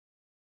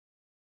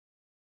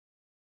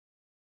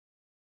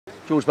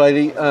George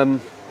Bailey,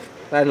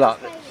 bad luck.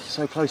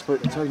 So close,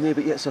 but so near,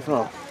 but yet so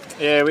far.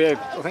 Yeah,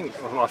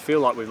 I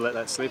feel like we've let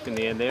that slip in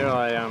the end there.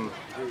 I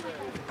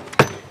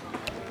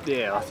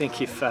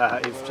think if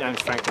James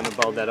Franklin had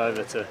bowled that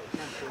over to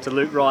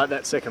Luke Wright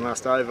that second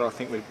last over, I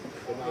think we,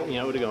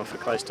 would have gone for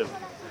close to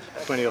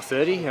 20 or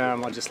 30.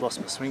 I just lost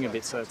my swing a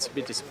bit, so it's a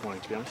bit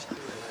disappointing, to be honest.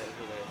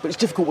 But it's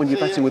difficult when you're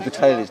batting with the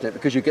tail, isn't it?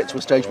 Because you get to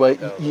a stage where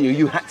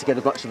you had to get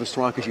as much of the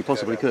strike as you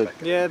possibly could.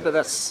 Yeah, but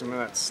that's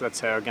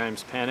how our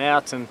games pan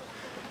out, and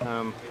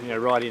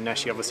Righty and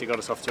Nashi obviously got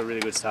us off to a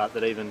really good start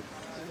that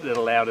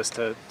allowed us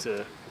to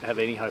have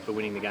any hope of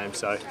winning the game.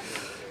 So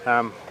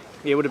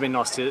it would have been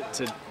nice to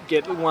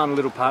get one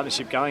little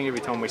partnership going.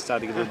 Every time we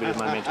started to get a little bit of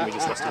momentum, we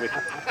just lost a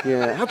wicket.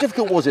 Yeah, how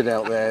difficult was it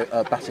out there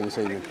batting this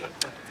evening?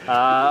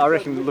 I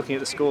reckon looking at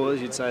the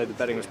scores, you'd say the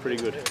batting was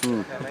pretty good.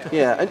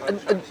 Yeah, and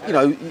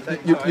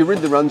you're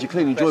in the runs, you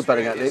clearly enjoyed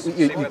batting out there.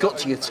 You got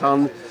to your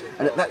ton,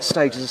 and at that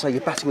stage, as I say, you're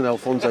batting with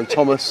Alfonso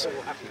Thomas.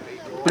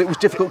 But it was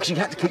difficult because you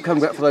had to keep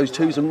coming back for those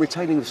twos and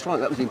retaining the strike.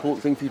 That was the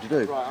important thing for you to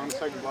do.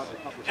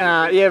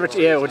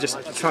 We're just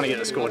trying to get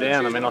the score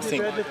down. I mean, I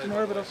think,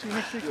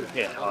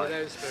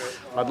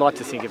 I'd like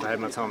to think if I had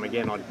my time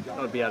again,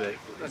 I'd be able to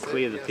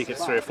clear the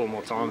pickets 3 or 4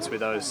 more times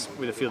with a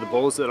few of the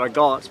balls that I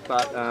got.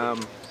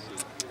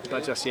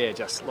 But just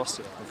lost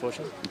it,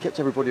 unfortunately. You kept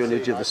everybody on the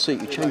edge of the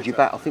seat. You changed your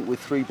bat, I think, with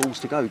 3 balls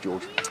to go,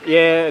 George.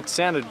 Yeah, it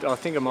sounded. I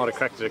think I might have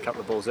cracked it a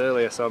couple of balls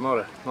earlier, so I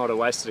might have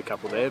wasted a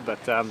couple there.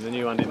 But the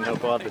new one didn't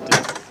help either, did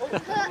it?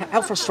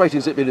 How frustrating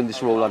has it been in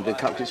this Royal London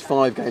Cup? It's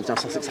 5 games now.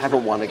 Sussex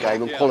haven't won a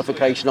game, and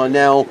qualification are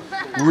now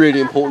really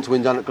important to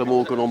win down at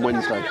Glamorgan on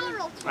Wednesday.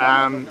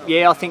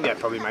 I think that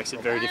probably makes it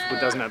very difficult,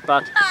 doesn't it?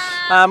 But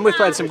we've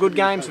played some good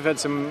games. We've had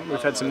some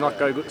not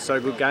so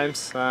good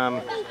games.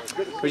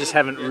 We just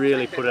haven't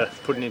really put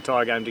an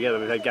entire game together.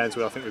 We've had games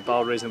where I think we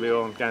bowled reasonably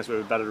well and games where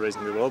we batted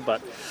reasonably well,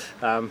 but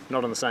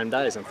not on the same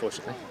days,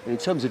 unfortunately. In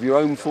terms of your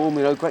own form,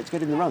 great to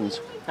get in the runs.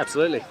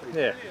 Absolutely,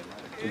 yeah.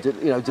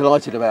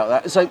 Delighted about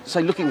that. So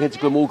looking ahead to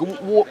Glamorgan,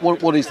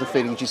 what is the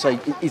feeling? Would you say,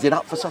 is it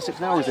up for Sussex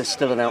now, or is there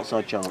still an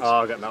outside chance?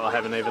 Oh, I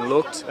haven't even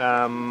looked.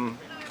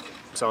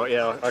 So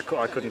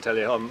I couldn't tell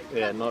you.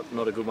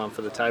 Not a good one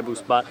for the tables,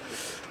 but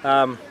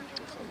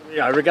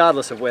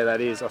regardless of where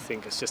that is, I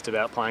think it's just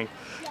about playing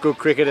good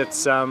cricket.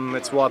 It's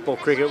white ball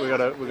cricket. We've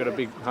got a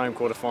big home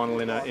quarter final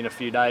in a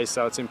few days,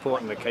 so it's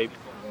important to keep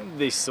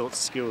these sorts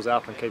of skills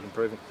up and keep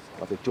improving.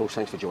 I think, George,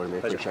 thanks for joining me.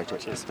 I appreciate it.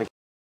 Cheers. Thank you.